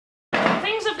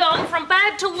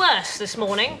bad to worse this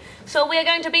morning, so we're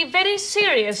going to be very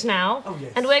serious now. Oh,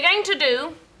 yes. And we're going to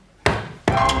do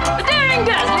the daring,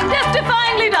 dazzling,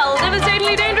 death-defyingly dull,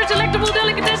 devastatingly dangerous, delectable,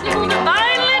 delicatessenable,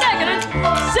 divinely decadent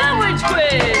sandwich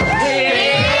quiz.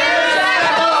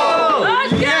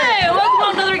 Okay, welcome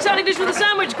on to another exciting dish for the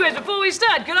sandwich quiz. Before we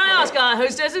start, can I ask our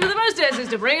hostesses with the mostesses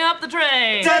to bring up the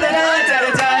tray? The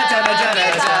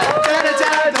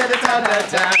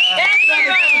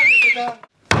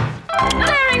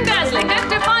daring, dazzling,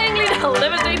 death-defyingly dull,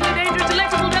 devastatingly dangerous,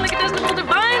 delectable, delicatessenable,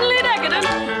 divinely decadent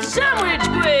sandwich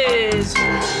quiz.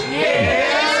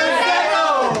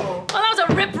 Well, that was a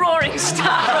rip-roaring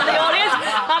start for the audience.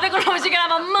 I think we're obviously going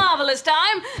to have a marvellous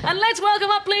time. And let's welcome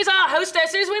up, please, our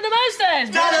hostesses with the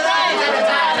mostess.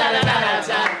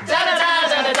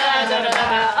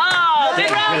 Oh,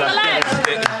 big round for the legs.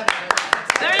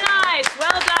 Very nice.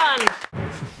 Well done.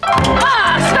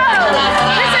 So,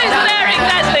 this is the daring,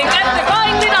 dazzling,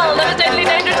 death-defyingly dull, devastatingly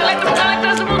dangerous, delectable,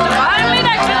 delicatessenable, divinely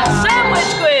decadent sandwich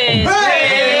quiz.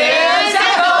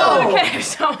 Okay,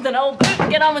 so with an old boot,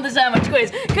 get on with the sandwich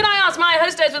quiz. Can I ask my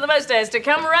hostess with the mostess to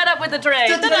come right up with the tray?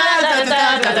 So, the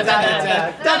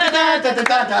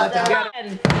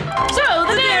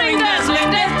daring, dazzling,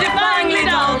 death-defyingly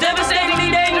dull, devastatingly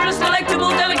dangerous,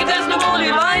 delectable, delicatessenable,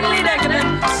 divinely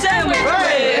decadent sandwich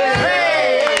quiz.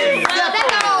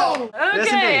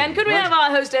 Okay, and could we have our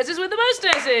hostesses with the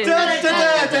mostesses?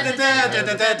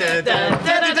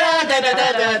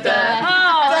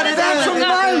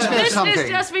 This is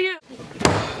just for you.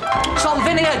 Salt and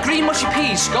vinegar, green mushy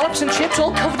peas, scallops and chips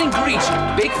all covered in grease,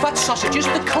 big fat sausages,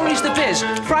 the curry's the biz.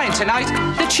 Frying tonight,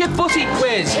 the chip butty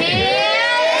quiz.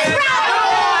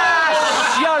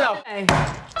 Shut up.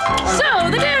 So,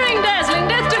 the daring, dazzling,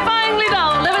 death-defyingly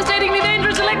dull, devastatingly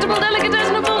dangerous, delectable,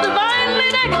 delicatessenable, divinely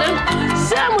decadent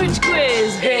sandwich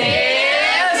quiz.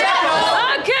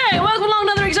 Okay, welcome along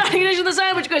to another exciting edition of the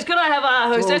sandwich quiz. Could I have our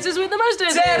hostesses with the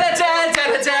mostesses? It's the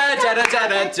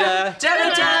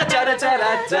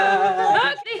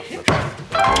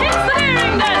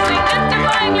daring, dazzling,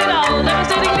 death-defyingly dull,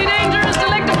 devastatingly dangerous,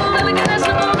 delectable,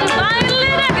 delicatessenable, divinely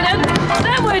decadent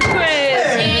sandwich quiz.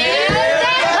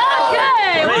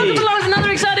 Okay, welcome along to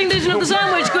another exciting edition of the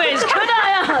sandwich quiz. Could I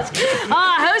ask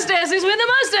our hostesses with the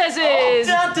mostesses?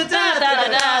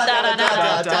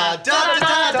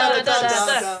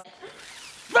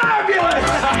 Fabulous!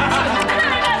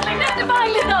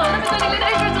 Death-defyingly dull, devastatingly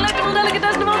dangerous, delectable,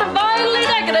 delicatessenable, divinely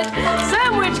decadent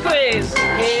sandwich quiz.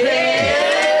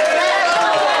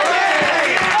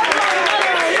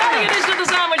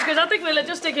 I think we'll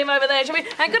just stick him over there, shall we?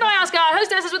 And could I ask our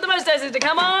hostesses with the mostesses to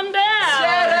come on down?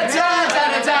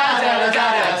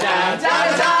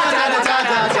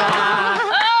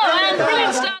 Oh, and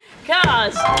brilliant stuff.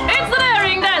 Cars. It's the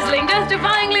daring, dazzling,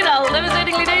 death-defyingly dull,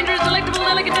 devastatingly dangerous, delectable,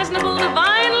 delicatessenable,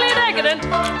 divinely decadent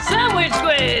sandwich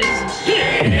quiz.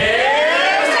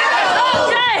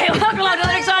 Okay, welcome along to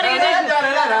another exciting edition. Even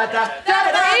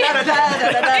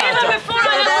before I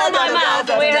open my mouth,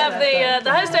 we have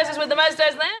the hostesses with the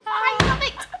mostess there.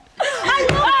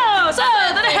 Oh, so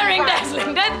the daring,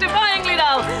 dazzling, death-defyingly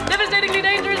dull, devastatingly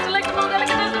dangerous, delectable,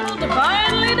 delicatessenable,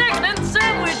 divinely decadent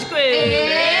sandwich quiz.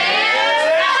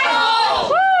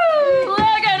 Woo!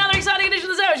 Okay, another exciting edition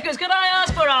of the sandwich quiz. Could I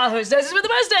ask for our hostesses with the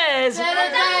mostess?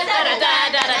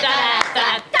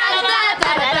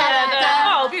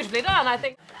 Oh, beautifully done, I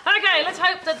think. Okay, let's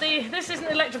hope that this isn't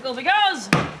electrical because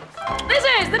this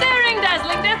is the daring,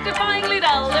 dazzling, death-defyingly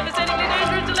dull, devastatingly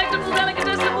dangerous, delectable,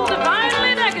 delicatessenable,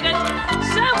 divinely decadent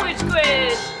sandwich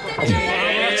quiz.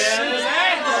 Okay,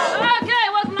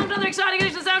 welcome on to another exciting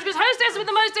edition of the sandwich quiz. Hostess with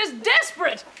the mostess,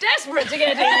 desperate to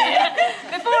get in here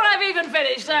before I've even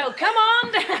finished. So come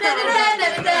on down.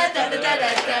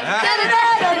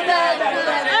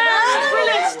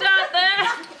 Brilliant start there.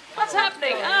 What's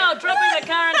happening? Oh, dropping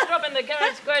the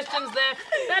currents questions there.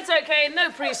 That's okay, no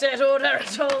preset order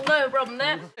at all, no problem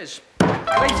there.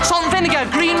 Salt and vinegar,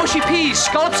 green mushy peas,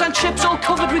 scallops and chips all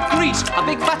covered with grease, a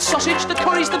big fat sausage, the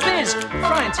curry's the biz.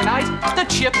 Frying tonight, the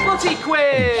chip butty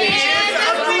quiz.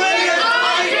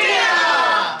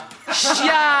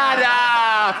 Shut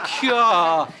up!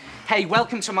 Hey,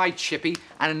 welcome to my chippy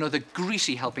and another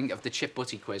greasy helping of the chip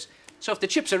butty quiz. So if the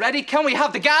chips are ready, can we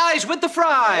have the guys with the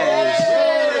fries?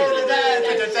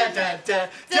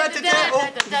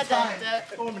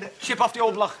 Chip off the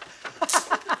old block.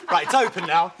 Right, it's open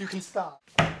now. You can start.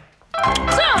 So,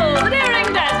 the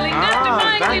daring, dazzling,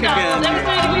 death-defyingly dull,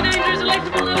 devastatingly dangerous,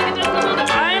 delectable, delicatessenable,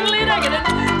 divinely decadent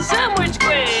sandwich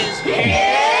quiz.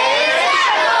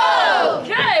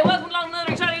 Okay, welcome along to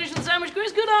another exciting edition of the sandwich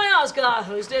quiz. Could I ask our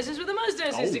hostesses with the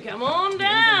mostesses to come on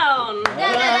down?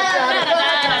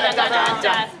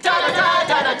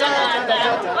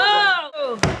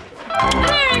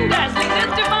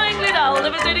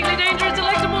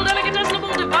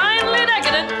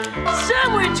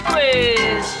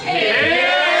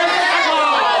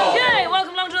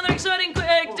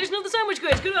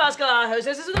 ask our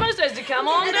hostesses with the mostess to come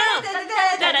on down.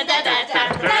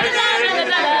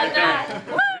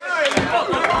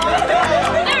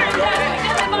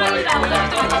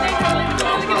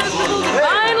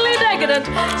 Finally decadent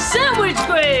sandwich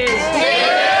quiz.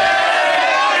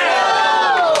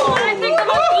 I think the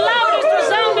most loudest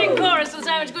resounding chorus of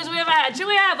sandwich quiz we ever had. Shall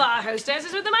we have our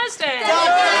hostesses with the mostess?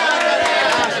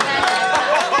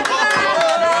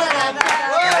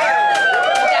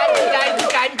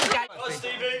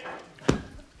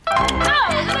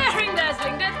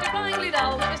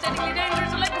 Devastatingly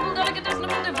dangerous, electable, delicatessen,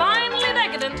 divinely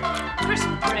decadent, crisp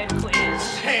bread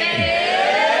quiz.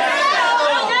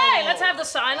 Okay, let's have the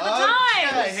sign of the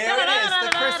times. Okay, here it is, the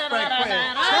crisp bread quiz.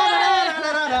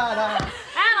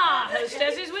 And our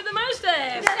hostesses with the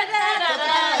mostess.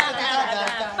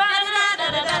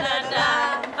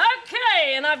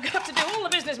 Okay, and I've got to do all the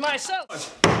business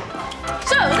myself.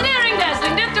 So, the daring,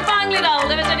 dazzling, death-defyingly dull,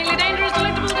 devastatingly dangerous,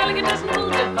 delectable, delicatessen,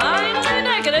 divinely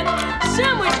decadent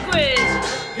sandwich quiz.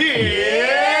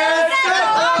 Yes!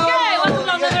 Okay, welcome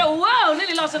along another. Whoa,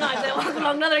 nearly lost a knife there. Welcome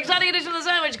along another exciting edition of the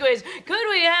sandwich quiz. Could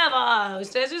we have our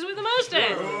hostesses with the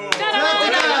mostess?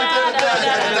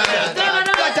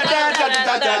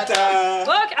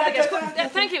 Look, I think it's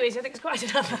quite. Thank you, Easy. I think it's quite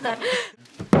enough of that.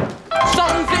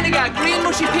 Salt and vinegar, green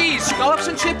mushy peas, scallops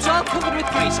and chips all covered with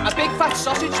grease, a big fat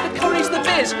sausage, the curry's the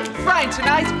biz. Frying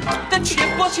tonight, the chip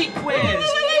butty quiz.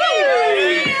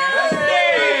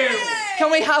 Can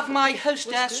we have my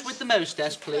hostess with the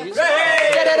mostess, please?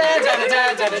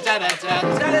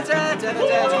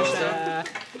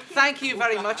 Thank you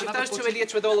very much. If those two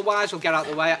idiots with all the wires will get out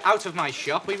of the way, out of my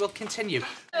shop, we will continue.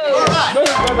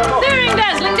 Daring,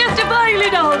 dazzling,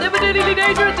 death-defyingly dull, devastatingly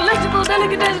dangerous, delectable,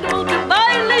 delicatessen,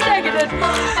 divinely decadent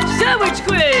sandwich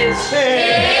quiz.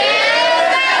 Okay,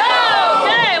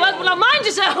 well, mind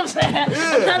yourselves there.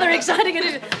 Another exciting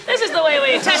edition. This is the way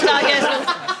we test our guests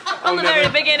from the very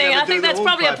beginning. I think that's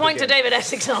probably a point to David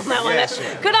Essex on that one. Yes.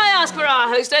 Could I ask for our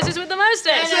hostesses with the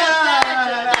mostess? The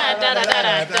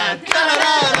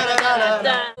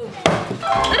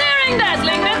daring,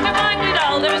 dazzling, death-defyingly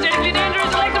dull, devastatingly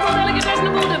dangerous, delectable,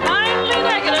 delicatessen, divinely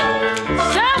decadent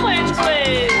sandwich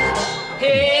quiz.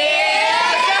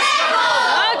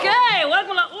 Okay,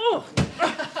 welcome along. Ooh.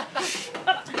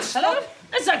 Hello?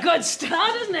 That's a good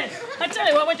start, isn't it? I tell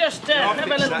you what, we'll just have a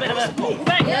little bit of a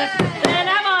break there. And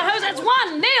have our host. That's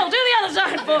one. Neil, do the other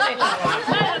side for me.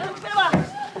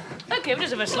 Okay, we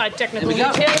just have a slight technical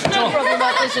glitch here. There's no problem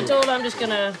about this at all. I'm just going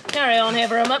to carry on here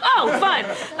for a moment. Oh, fine.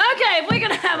 Okay, if we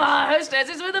can have our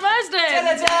hostesses with the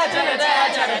mostess.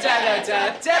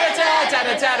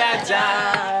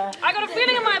 I got a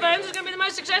feeling in my bones it's going to be the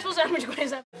most successful sandwich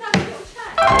quiz ever. So,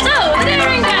 the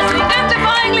daring, dazzling,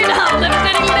 death-defyingly dull,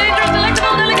 devastatingly dangerous,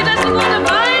 delectable, delicatessen,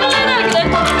 divinely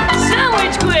decadent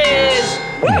sandwich quiz.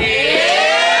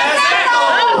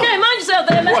 Okay, mind yourself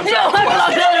there, man.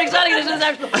 Another exciting edition of the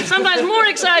sandwich quiz. Sometimes more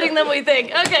exciting than we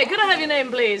think. Okay, could I have your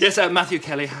name, please? Yes, Matthew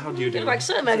Kelly. How do you do? Like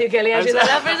Sir Matthew Kelly, actually.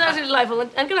 That is absolutely delightful.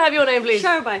 And can I have your name, please?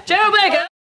 Cheryl Baker. Cheryl Baker.